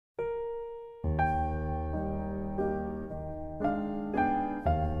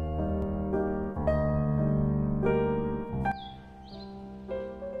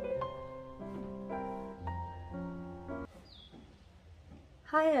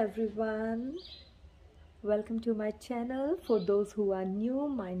Hi everyone, welcome to my channel. For those who are new,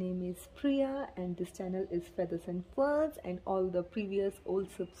 my name is Priya and this channel is Feathers and Ferns, and all the previous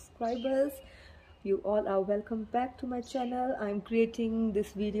old subscribers, you all are welcome back to my channel. I'm creating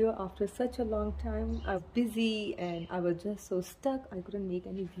this video after such a long time. I was busy and I was just so stuck. I couldn't make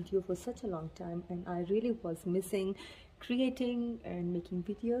any video for such a long time and I really was missing creating and making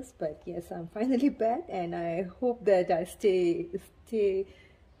videos. But yes, I'm finally back and I hope that I stay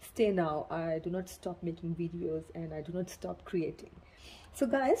now. I do not stop making videos and I do not stop creating. So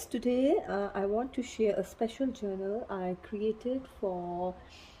guys, today I want to share a special journal I created for,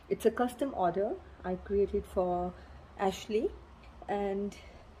 it's a custom order I created for Ashley, and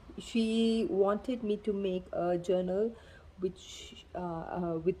she wanted me to make a journal which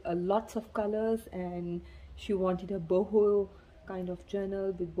with lots of colors, and she wanted a boho kind of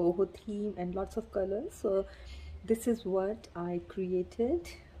journal with boho theme and lots of colors. So this is what I created.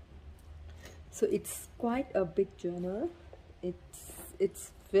 So it's quite a big journal.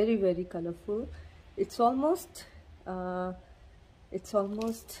 It's very colorful. It's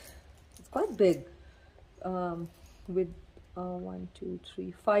quite big, with 1 2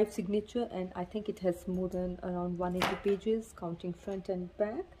 3 5 signature, and I think it has more than around 180 pages counting front and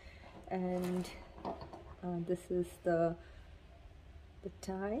back. And this is the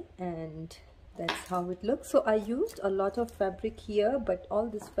tie, and that's how it looks. So I used a lot of fabric here, but all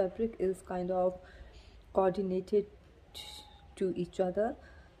this fabric is kind of coordinated to each other.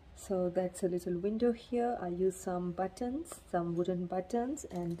 So that's a little window here. I use some buttons, some wooden buttons,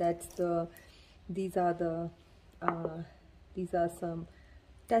 and these are some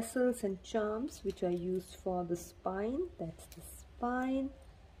tassels and charms which I used for the spine. That's the spine.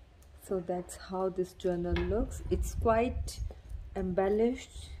 So that's how this journal looks. It's quite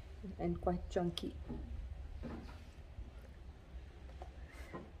embellished and quite chunky.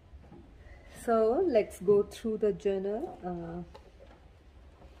 So let's go through the journal.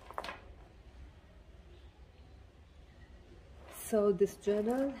 So this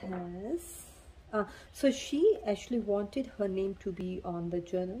journal has so she actually wanted her name to be on the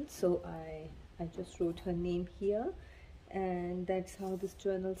journal, so I just wrote her name here, and that's how this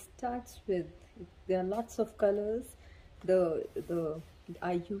journal starts with. There are lots of colors.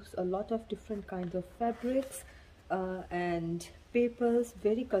 I use a lot of different kinds of fabrics and papers,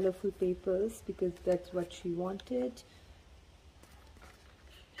 very colorful papers, because that's what she wanted.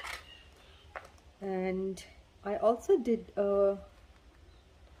 And I also did show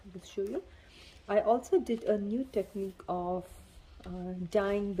you. I also did a new technique of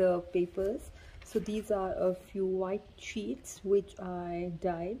dyeing the papers. So these are a few white sheets which I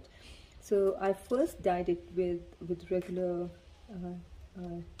dyed. So I first dyed it with regular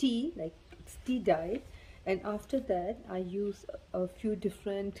tea, like it's tea dye, and after that I used a few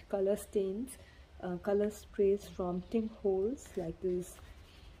different color stains, color sprays from Tim Holtz, like this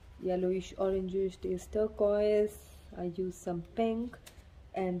yellowish orangish, there's turquoise. I used some pink,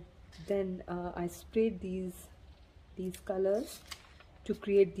 and then I sprayed these colors to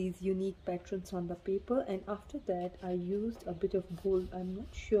create these unique patterns on the paper. And after that I used a bit of gold. I'm not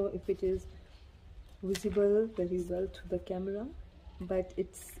sure if it is visible very well to the camera, but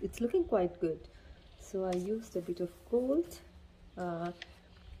it's looking quite good. So I used a bit of gold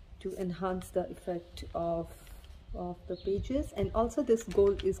to enhance the effect of the pages, and also this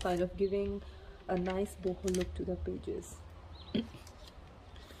gold is kind of giving a nice boho look to the pages.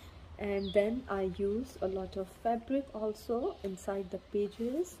 And then I used a lot of fabric also inside the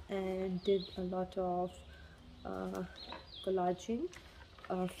pages and did a lot of collaging,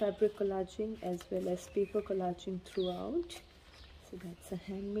 fabric collaging as well as paper collaging throughout. So that's a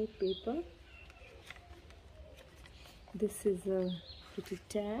handmade paper. This is a pretty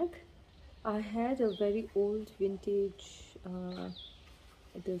tag. I had a very old vintage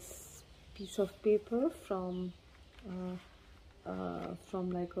this piece of paper from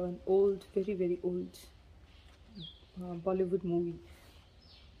like an old, very old Bollywood movie.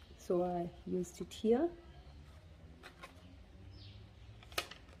 So I used it here.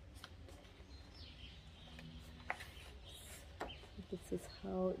 This is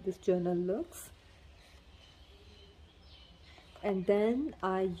how this journal looks. And then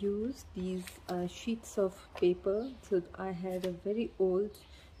I used these sheets of paper. So I had a very old,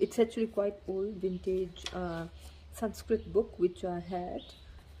 it's actually quite old, vintage Sanskrit book which I had.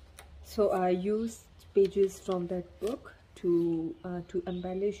 So I used pages from that book to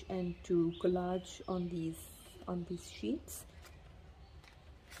embellish and to collage on these sheets.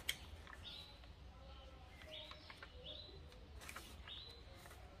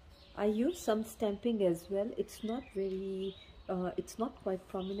 I use some stamping as well. It's not very it's not quite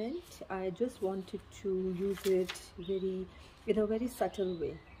prominent. I just wanted to use it in a very subtle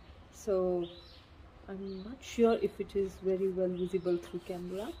way, so I'm not sure if it is very well visible through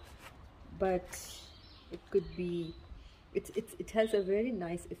camera, but it could be. It has a very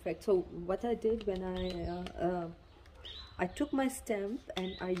nice effect. So what I did when I took my stamp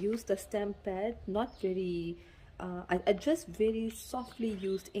and I used the stamp pad, not very I just very softly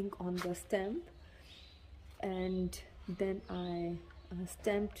used ink on the stamp, and then I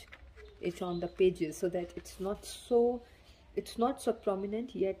stamped it on the pages so that it's not so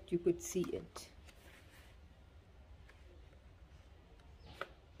prominent, yet you could see it.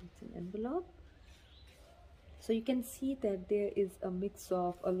 It's an envelope. So you can see that there is a mix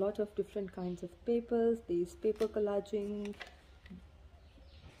of a lot of different kinds of papers. There is paper collaging,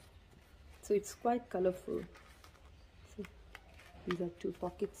 so it's quite colorful. So these are 2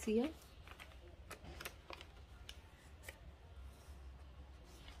 pockets here.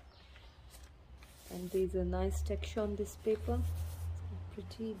 And there's a nice texture on this paper. It's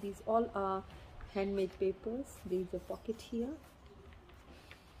pretty. These all are handmade papers. There's a pocket here.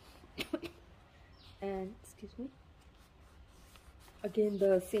 And excuse me, again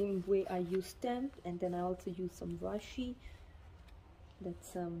the same way I use stamp, and then I also use some washi,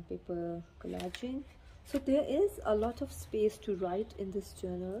 that's some paper collaging. So there is a lot of space to write in this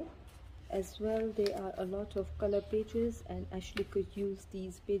journal. As well, there are a lot of color pages, and Ashley could use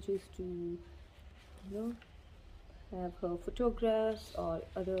these pages to, you know, have her photographs or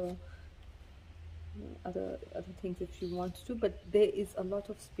other things if she wants to. But there is a lot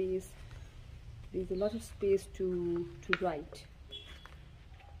of space. There's a lot of space to write.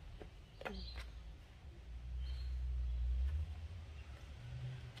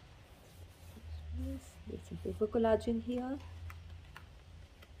 There's some paper collaging here.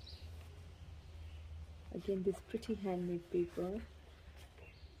 Again, this pretty handmade paper.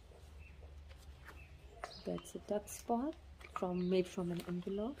 That's a tuck spot made from an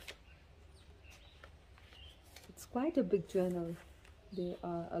envelope. It's quite a big journal. There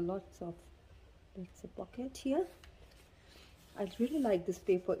are a lots of. That's a pocket here. I really like this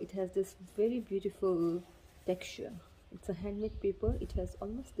paper. It has this very beautiful texture. It's a handmade paper. It has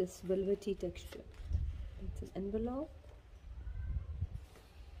almost this velvety texture. It's an envelope.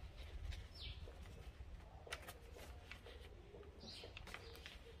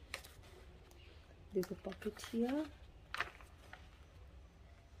 There's a pocket here.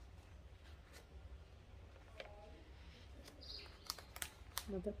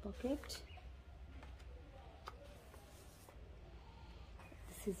 Another pocket.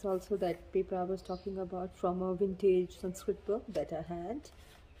 This is also that paper I was talking about from a vintage Sanskrit book that I had.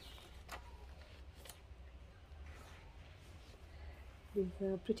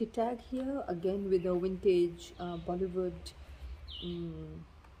 There's a pretty tag here, again with a vintage Bollywood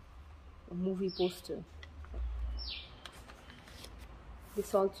movie poster.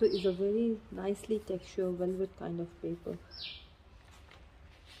 This also is a very nicely textured velvet kind of paper.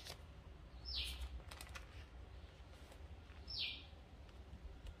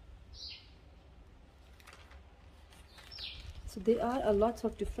 So there are a lots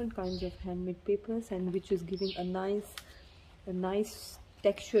of different kinds of handmade papers, and which is giving a nice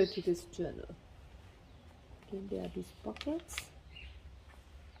texture to this journal. Again, there are these pockets.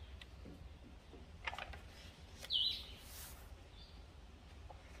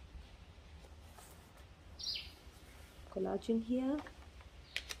 Collaging here.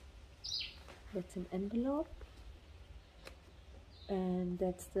 That's an envelope, and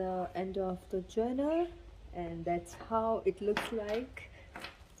that's the end of the journal. And that's how it looks like.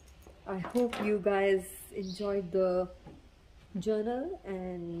 I hope you guys enjoyed the journal,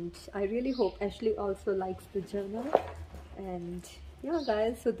 and I really hope Ashley also likes the journal. And yeah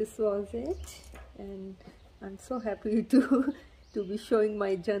guys, so this was it, and I'm so happy to be showing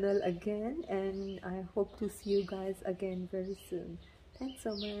my journal again, and I hope to see you guys again very soon. Thanks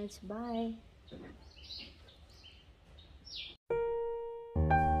so much. Bye.